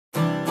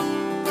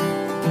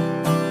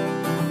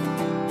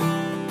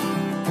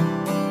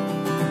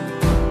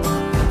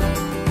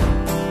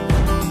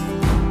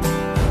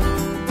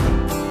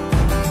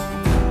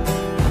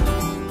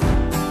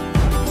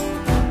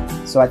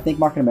So I think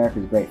Market America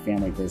is a great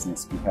family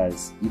business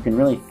because you can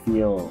really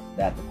feel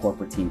that the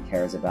corporate team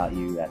cares about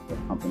you, that the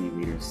company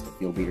leaders, the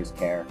field leaders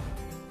care.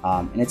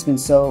 And it's been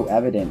so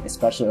evident,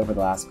 especially over the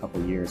last couple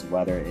of years,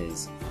 whether it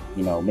is,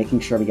 making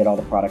sure we get all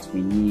the products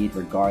we need,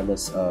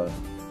 regardless of,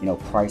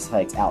 price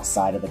hikes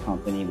outside of the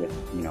company with,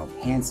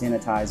 hand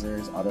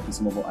sanitizers, other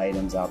consumable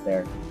items out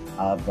there.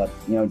 But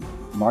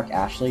Mark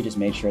Ashley just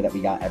made sure that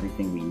we got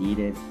everything we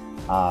needed.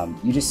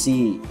 You just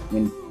see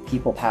when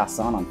people pass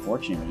on,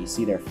 unfortunately, you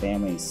see their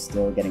families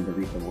still getting to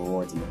reap the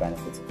rewards and the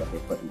benefits of what they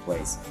put in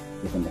place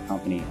within the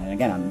company. And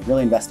again, I'm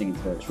really investing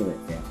into truly a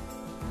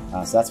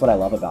family. So that's what I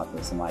love about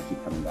this and why I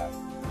keep coming back.